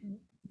very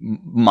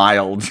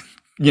mild,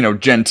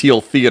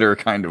 genteel theater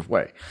kind of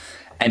way.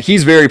 And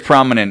he's very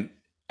prominent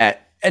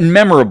and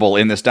memorable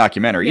in this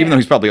documentary, even though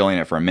he's probably only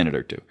in it for a minute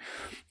or two.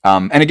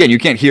 And again, you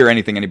can't hear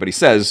anything anybody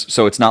says,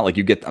 so it's not like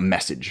you get a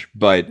message.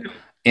 But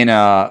in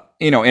a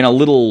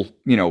little,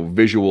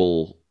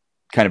 visual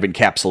kind of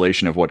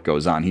encapsulation of what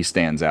goes on, he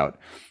stands out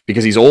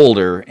because he's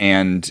older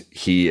and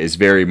he is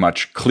very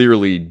much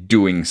clearly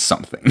doing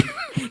something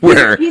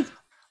where a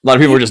lot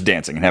of people are just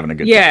dancing and having a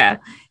good time. Yeah.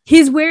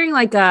 He's wearing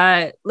like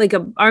a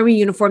army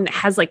uniform that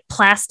has like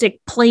plastic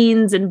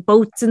planes and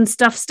boats and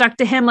stuff stuck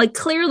to him. Like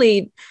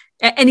clearly,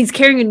 and he's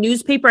carrying a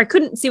newspaper. I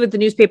couldn't see what the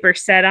newspaper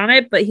said on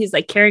it, but he's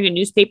like carrying a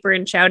newspaper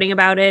and shouting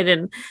about it.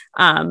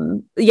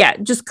 And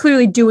just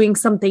clearly doing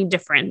something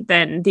different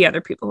than the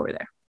other people who were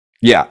there.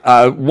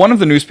 Yeah. One of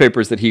the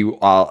newspapers that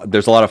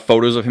there's a lot of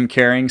photos of him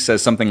carrying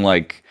says something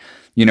like,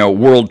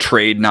 world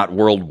trade, not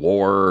world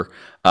war.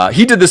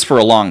 He did this for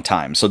a long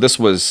time. So this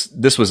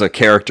was a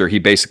character he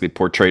basically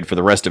portrayed for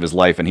the rest of his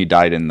life, and he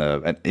died in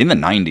the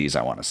 90s,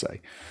 I want to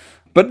say.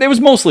 But it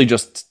was mostly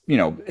just,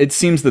 it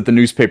seems that the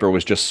newspaper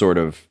was just sort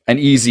of an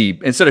easy,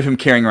 instead of him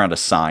carrying around a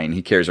sign,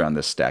 he carries around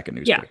this stack of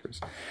newspapers.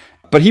 Yeah.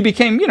 But he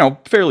became,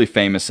 fairly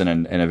famous in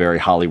a very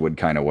Hollywood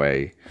kind of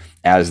way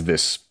as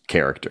this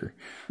character.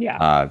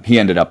 Yeah. He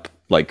ended up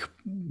like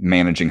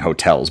managing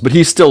hotels, but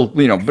he's still,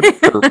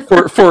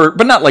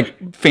 but not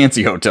like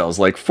fancy hotels,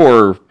 like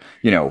for,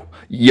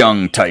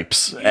 young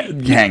types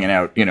hanging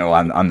out,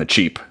 on the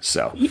cheap.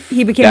 So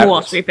he became a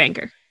Wall Street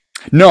banker.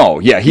 No,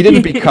 yeah, he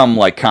didn't become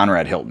like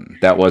Conrad Hilton.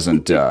 That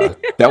wasn't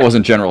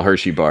General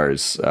Hershey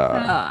Bar's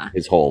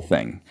his whole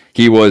thing.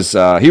 He was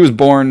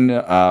born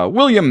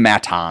William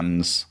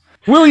Mattons.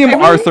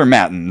 Arthur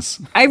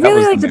Mattons. I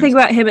really like to think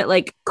about him at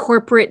like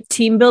corporate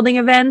team building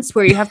events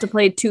where you have to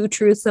play two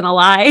truths and a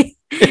lie.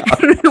 Yeah.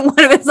 One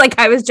of it's like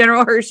I was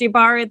General Hershey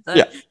Bar at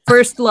the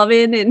first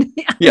Love-In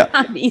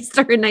on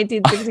Easter in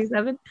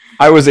 1967.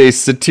 I was a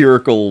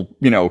satirical,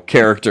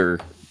 character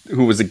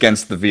who was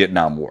against the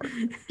Vietnam War.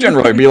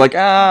 General would be like,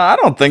 I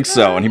don't think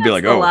so. And he'd be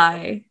like,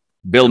 lie.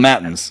 Bill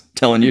Mattons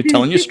telling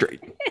you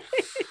straight.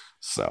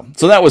 So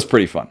that was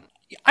pretty fun.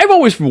 I've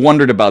always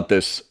wondered about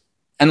this.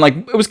 And like,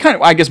 it was kind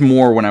of, I guess,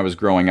 more when I was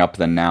growing up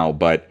than now.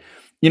 But,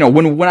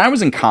 when I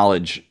was in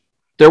college,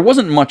 there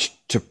wasn't much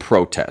to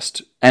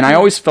protest. And I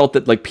always felt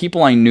that like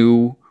people I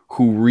knew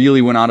who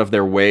really went out of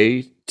their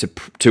way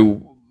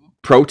to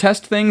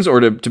protest things or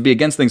to be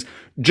against things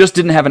just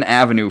didn't have an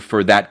avenue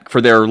for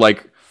their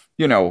like,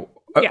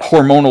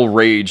 hormonal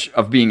rage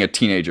of being a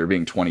teenager,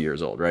 being 20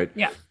 years old, right?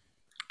 Yeah.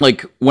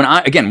 Like when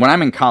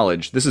I'm in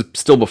college, this is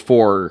still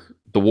before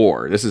the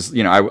war. This is,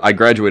 I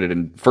graduated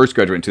in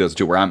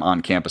 2002, where I'm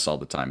on campus all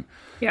the time.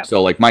 Yeah.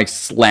 So like my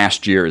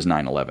last year is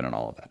 9/11 and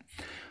all of that.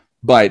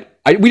 But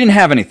we didn't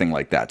have anything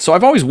like that. So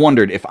I've always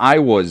wondered if I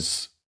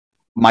was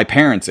my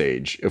parents'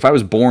 age, if I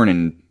was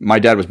my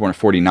dad was born in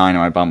 49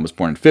 and my mom was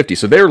born in 50.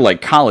 So they're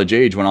like college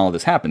age when all of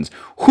this happens.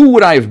 Who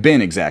would I have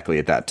been exactly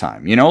at that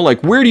time?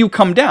 Like where do you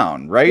come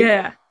down, right?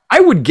 Yeah. I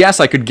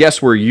could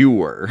guess where you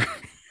were.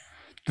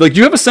 Like, do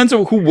you have a sense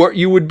of what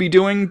you would be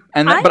doing?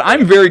 But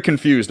I'm very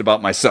confused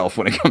about myself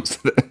when it comes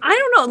to this.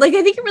 don't know. Like,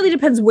 I think it really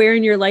depends where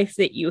in your life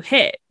that you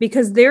hit,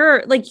 because there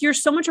are like, you're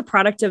so much a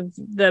product of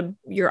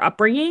your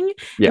upbringing.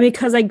 Yeah. And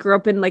because I grew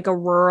up in like a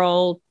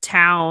rural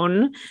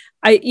town,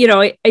 I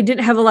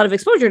didn't have a lot of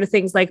exposure to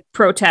things like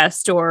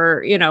protest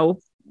or,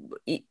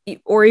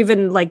 or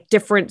even like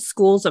different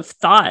schools of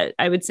thought,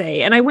 I would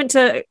say. And I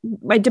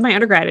did my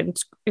undergrad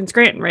in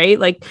Scranton, right?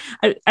 Like,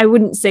 I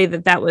wouldn't say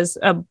that was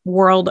a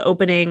world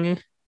opening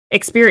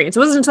experience. It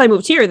wasn't until I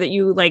moved here that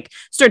you like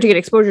start to get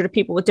exposure to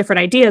people with different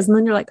ideas. And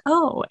then you're like,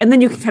 oh, and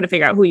then you can kind of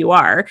figure out who you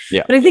are.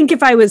 Yeah. But I think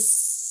if I was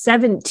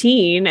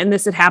 17 and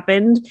this had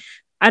happened,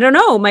 I don't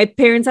know. My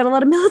parents had a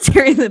lot of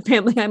military in the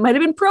family. I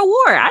might've been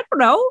pro-war. I don't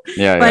know.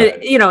 Yeah. But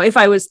if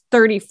I was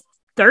 30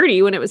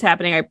 when it was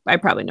happening, I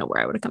probably know where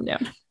I would have come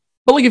down.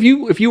 But like if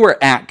you were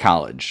at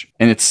college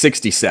and it's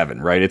 67,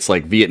 right? It's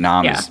like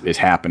Vietnam is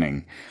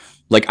happening.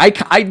 Like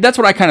I that's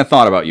what I kind of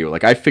thought about you.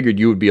 Like I figured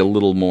you would be a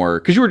little more,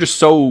 because you were just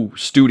so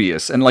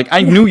studious, and like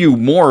I knew you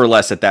more or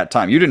less at that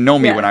time. You didn't know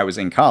me when I was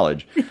in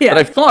college, but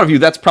I thought of you.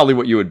 That's probably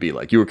what you would be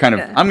like. You were kind of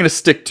I'm going to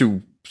stick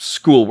to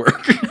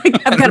schoolwork.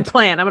 I've got a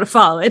plan. I'm going to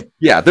follow it.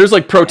 Yeah, there's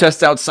like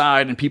protests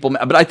outside and people,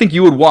 but I think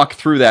you would walk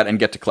through that and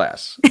get to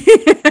class.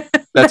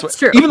 That's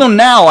true. Even though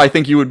now I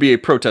think you would be a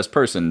protest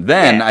person,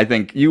 then I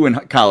think you in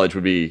college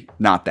would be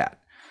not that.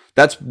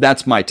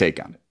 That's my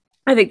take on it.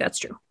 I think that's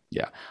true.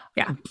 Yeah.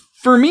 Yeah.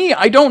 For me,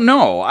 I don't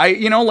know.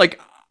 You were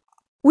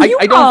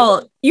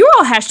all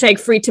hashtag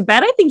free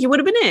Tibet. I think you would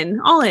have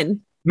been all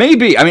in.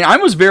 Maybe. I mean, I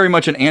was very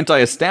much an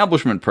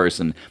anti-establishment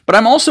person, but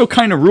I'm also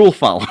kind of rule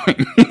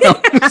following.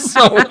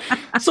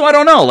 So I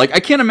don't know. Like, I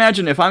can't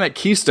imagine if I'm at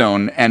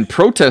Keystone and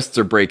protests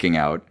are breaking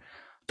out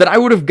that I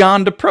would have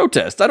gone to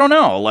protest. I don't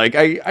know. Like,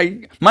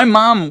 my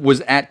mom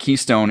was at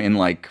Keystone in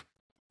like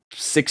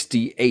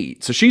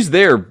 68, so she's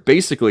there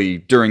basically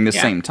during the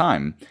same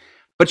time.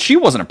 But she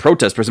wasn't a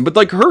protest person. But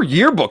like her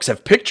yearbooks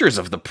have pictures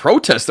of the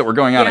protests that were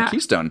going on at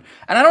Keystone,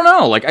 and I don't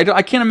know. Like,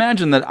 I can't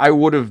imagine that I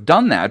would have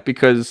done that,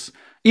 because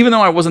even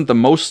though I wasn't the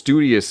most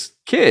studious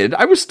kid,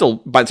 I was still,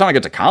 by the time I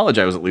got to college,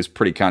 I was at least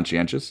pretty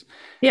conscientious.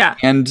 Yeah.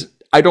 And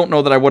I don't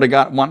know that I would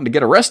have wanted to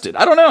get arrested.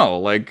 I don't know.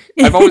 Like,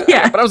 I've always,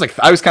 but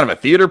I was kind of a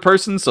theater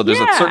person, so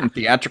there's a certain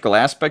theatrical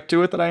aspect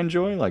to it that I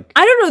enjoy. Like,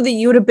 I don't know that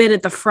you would have been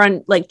at the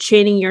front, like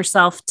chaining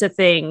yourself to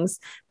things,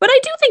 but I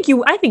think you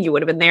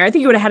would have been there. I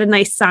think you would have had a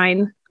nice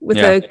sign with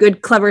a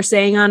good, clever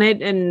saying on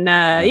it. And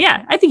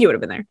I think you would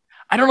have been there.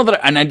 I don't know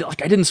that. I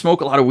didn't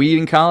smoke a lot of weed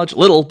in college,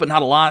 little, but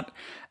not a lot.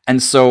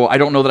 And so I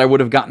don't know that I would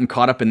have gotten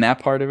caught up in that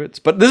part of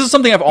it. But this is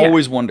something I've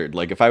always wondered.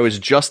 Like, if I was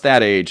just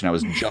that age and I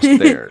was just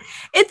there.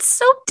 It's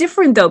so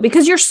different, though,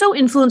 because you're so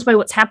influenced by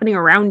what's happening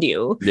around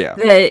you. Yeah.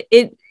 That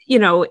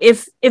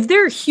if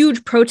there are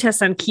huge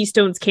protests on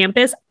Keystone's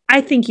campus,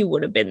 I think you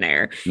would have been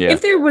there. Yeah.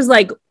 If there was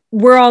like,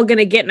 we're all going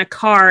to get in a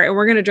car and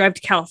we're going to drive to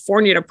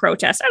California to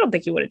protest, I don't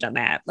think you would have done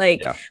that.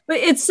 Like, but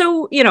it's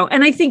so,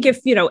 and I think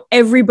if,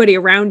 everybody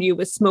around you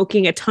was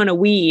smoking a ton of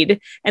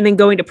weed and then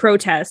going to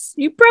protests,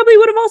 you probably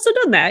would have also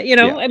done that,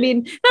 I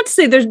mean, not to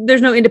say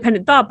there's no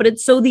independent thought, but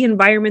it's so the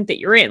environment that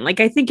you're in. Like,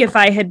 I think if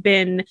I had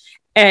been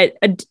at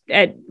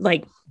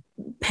like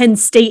Penn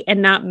State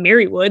and not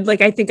Marywood, like,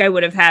 I think I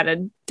would have had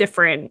a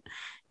different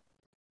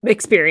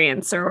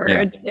experience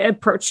or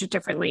approached it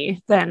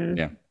differently than...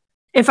 Yeah.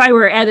 If I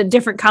were at a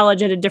different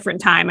college at a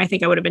different time, I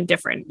think I would have been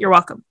different. You're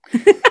welcome.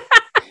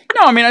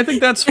 No, I mean, I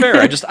think that's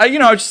fair. It's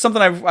just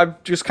something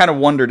I've just kind of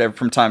wondered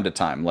from time to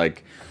time.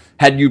 Like,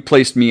 had you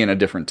placed me in a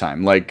different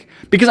time? Like,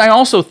 because I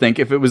also think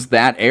if it was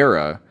that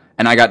era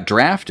and I got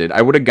drafted,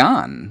 I would have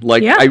gone.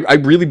 Like, I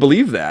really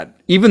believe that.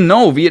 Even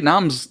though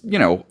Vietnam's,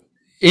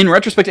 in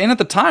retrospect and at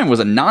the time was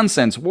a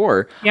nonsense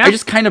war, I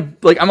just kind of,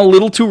 like, I'm a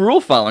little too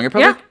rule following. I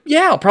probably,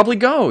 I'll probably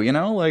go,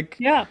 like...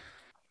 Yeah.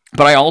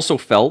 But I also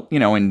felt,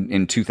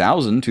 in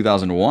 2000,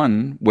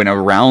 2001,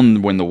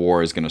 when the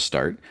war is going to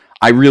start,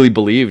 I really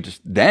believed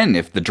then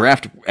if the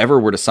draft ever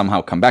were to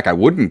somehow come back, I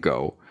wouldn't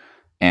go.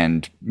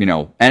 And,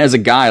 and as a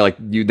guy, like,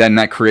 then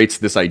that creates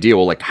this idea,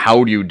 well, like,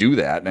 how do you do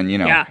that?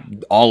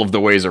 And, all of the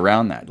ways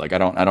around that. Like, I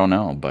don't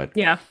know. But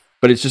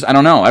but it's just, I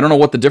don't know. I don't know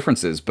what the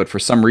difference is. But for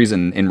some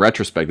reason, in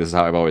retrospect, this is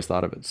how I've always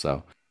thought of it.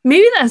 So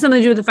maybe that has something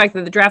to do with the fact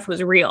that the draft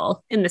was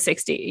real in the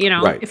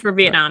 60s, for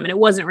Vietnam. And it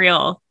wasn't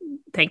real,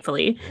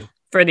 thankfully,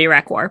 for the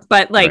Iraq War,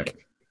 but like,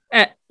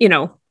 I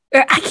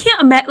can't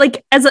imagine,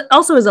 like, as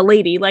a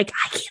lady, like,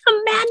 I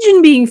can't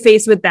imagine being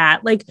faced with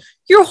that. Like,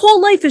 your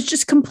whole life is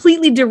just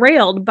completely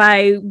derailed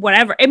by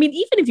whatever. I mean,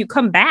 even if you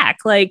come back,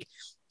 like,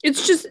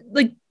 it's just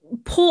like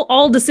pull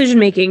all decision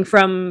making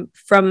from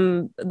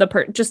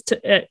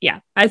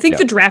the I think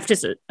the draft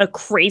is a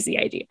crazy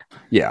idea.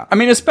 Yeah, I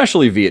mean,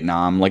 especially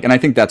Vietnam, like, and I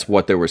think that's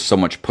what there was so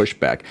much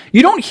pushback.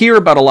 You don't hear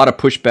about a lot of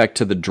pushback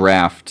to the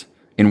draft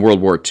in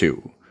World War II.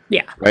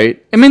 Yeah.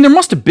 Right? I mean, there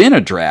must have been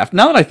a draft.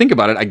 Now that I think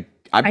about it,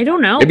 I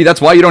don't know. Maybe that's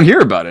why you don't hear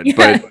about it.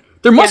 But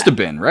there must have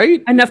been,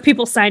 right? Enough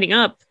people signing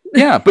up.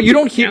 Yeah, but you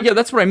don't hear... Yeah,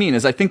 that's what I mean,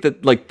 is I think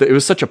that, like, it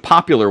was such a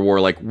popular war,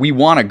 like, we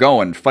want to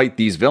go and fight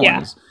these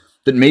villains,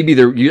 that maybe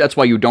that's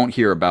why you don't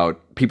hear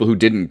about people who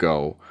didn't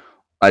go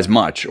as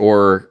much,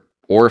 or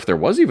if there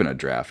was even a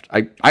draft.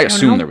 I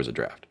assume there was a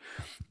draft.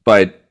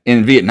 But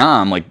in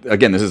Vietnam, like,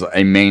 again, this is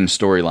a main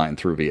storyline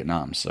through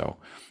Vietnam. So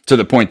to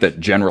the point that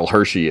General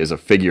Hershey is a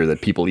figure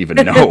that people even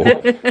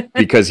know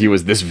because he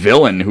was this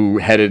villain who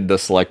headed the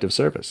Selective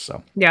Service.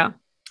 So yeah.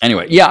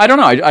 Anyway, yeah, I don't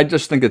know. I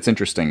just think it's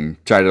interesting.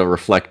 Try to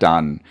reflect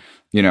on,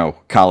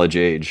 college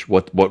age.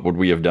 What would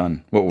we have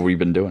done? What would we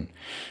been doing?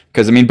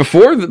 Because I mean,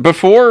 before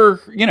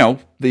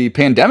the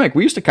pandemic,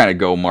 we used to kind of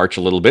go march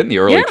a little bit in the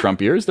early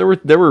Trump years. There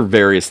were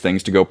various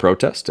things to go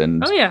protest,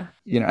 and and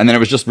then it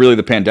was just really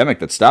the pandemic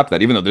that stopped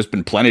that. Even though there's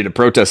been plenty to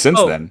protest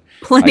since then.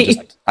 Plenty.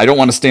 I don't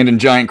want to stand in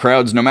giant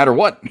crowds no matter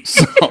what.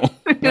 So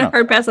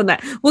hard pass on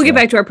that. We'll get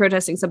back to our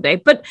protesting someday.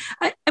 But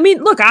I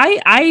mean, look,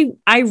 I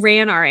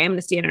ran our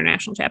Amnesty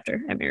International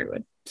chapter at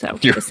Marywood, so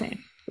just saying.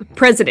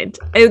 President.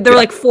 There were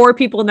like 4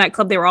 people in that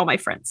club. They were all my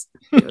friends.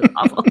 It was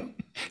awful.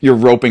 You're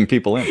roping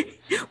people in.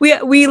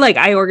 We like,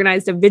 I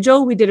organized a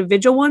vigil. We did a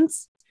vigil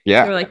once.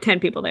 Yeah. There were like 10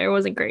 people there. It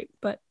wasn't great,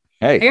 but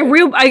hey,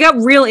 I got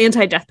real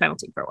anti-death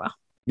penalty for a while.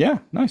 Yeah,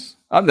 nice.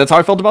 That's how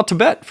I felt about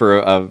Tibet for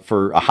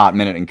a hot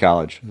minute in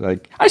college.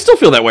 Like, I still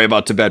feel that way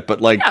about Tibet, but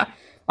like,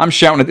 I'm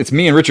shouting it's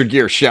me and Richard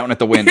Gere shouting at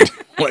the wind.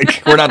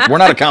 Like, we're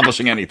not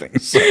accomplishing anything.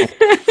 So, hey,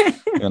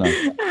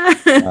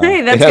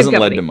 it hasn't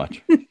led to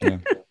much. Yeah.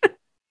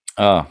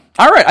 All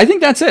right, I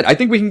think that's it. I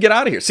think we can get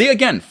out of here. See,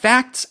 again,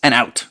 facts and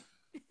out.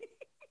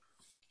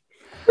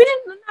 We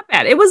didn't, not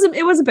bad. It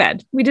wasn't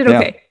bad. We did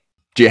okay. Yeah.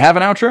 Do you have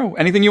an outro?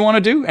 Anything you want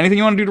to do? Anything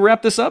you want to do to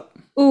wrap this up?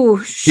 Ooh,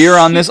 here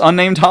on this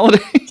unnamed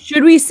holiday?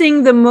 Should we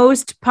sing the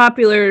most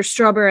popular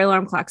Strawberry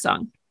Alarm Clock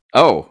song?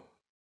 Oh,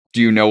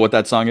 do you know what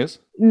that song is?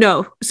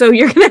 No, so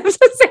you're gonna have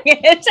to sing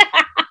it.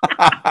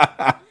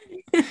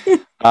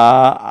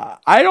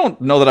 I don't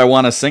know that I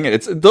want to sing it.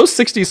 It's those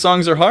 60s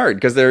songs are hard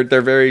because they're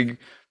very.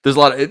 There's a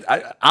lot of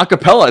a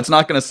cappella. It's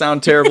not going to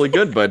sound terribly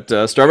good, but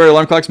Strawberry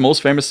Alarm Clock's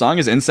most famous song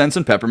is "Incense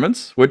and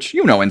Peppermints," which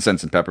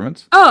Incense and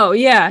Peppermints. Oh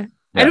yeah.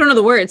 I don't know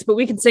the words, but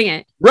we can sing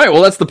it. Right.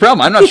 Well, that's the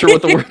problem. I'm not sure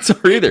what the words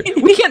are either.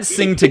 We can't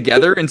sing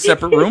together in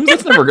separate rooms.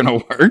 That's never going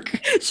to work.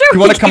 Sure. You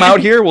want to come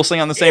out here? We'll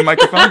sing on the same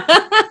microphone.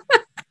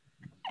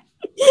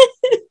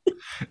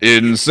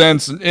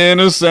 Incense,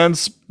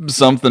 innocence,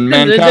 something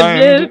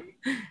mankind.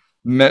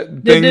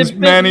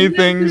 Many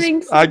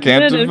things I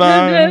can't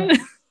define.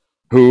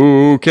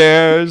 Who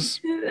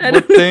cares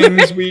what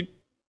things we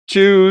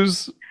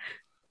choose?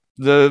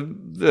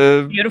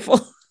 The beautiful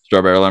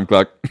Strawberry Alarm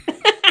Clock.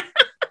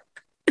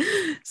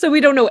 So we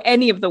don't know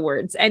any of the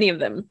words, any of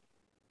them.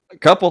 A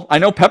couple. I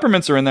know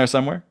peppermints are in there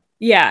somewhere.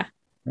 Yeah.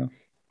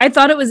 I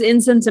thought it was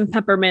incense and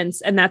peppermints,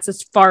 and that's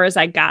as far as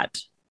I got.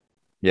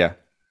 Yeah.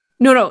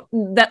 No,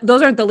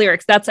 those aren't the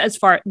lyrics. That's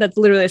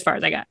literally as far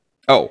as I got.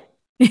 Oh.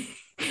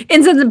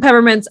 Incense and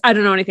peppermints. I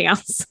don't know anything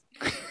else.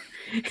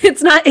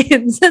 It's not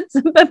incense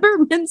and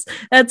peppermints.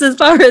 That's as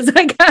far as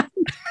I got.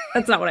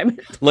 That's not what I meant.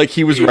 Like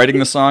he was writing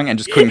the song and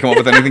just couldn't come up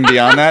with anything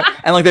beyond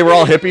that. And like they were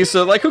all hippies,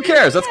 so like who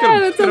cares? That's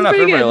good enough.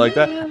 Everybody like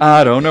that. Yeah.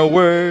 I don't know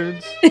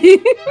words.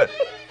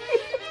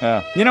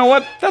 Yeah. You know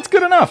what? That's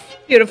good enough.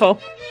 Beautiful.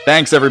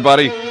 Thanks,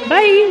 everybody.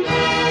 Bye.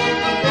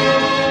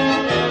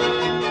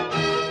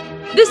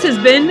 This has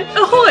been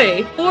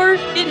Ahoy! Or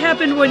It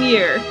Happened One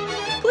Year.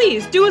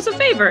 Please do us a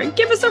favor and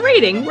give us a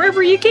rating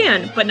wherever you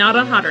can, but not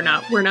on Hot or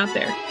Not. We're not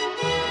there.